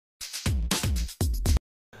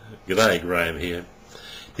G'day, Graham here.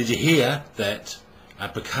 Did you hear that a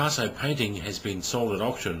Picasso painting has been sold at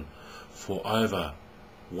auction for over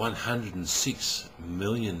 106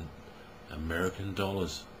 million American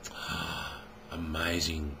dollars?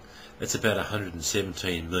 Amazing. That's about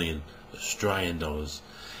 117 million Australian dollars.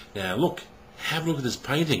 Now look, have a look at this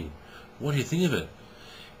painting. What do you think of it?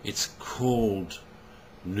 It's called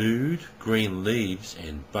Nude, Green Leaves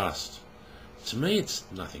and Bust. To me it's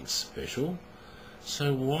nothing special.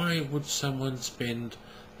 So why would someone spend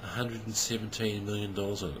 $117 million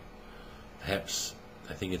on it? Perhaps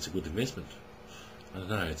they think it's a good investment. I don't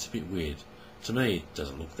know, it's a bit weird. To me it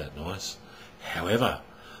doesn't look that nice. However,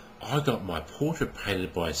 I got my portrait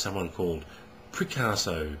painted by someone called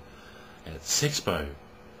Picasso at Sexpo.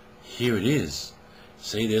 Here it is.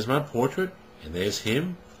 See, there's my portrait and there's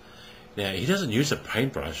him. Now he doesn't use a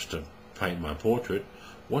paintbrush to paint my portrait.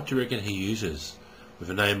 What do you reckon he uses? With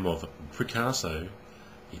the name of Picasso,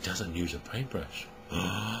 he doesn't use a paintbrush.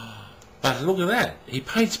 But look at that. He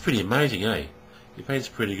paints pretty amazing, eh? He paints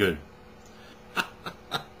pretty good.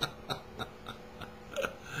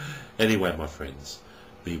 Anyway, my friends,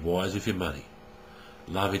 be wise with your money.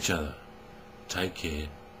 Love each other. Take care.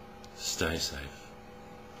 Stay safe.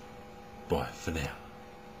 Bye for now.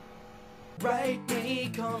 Write me,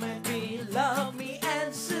 comment below.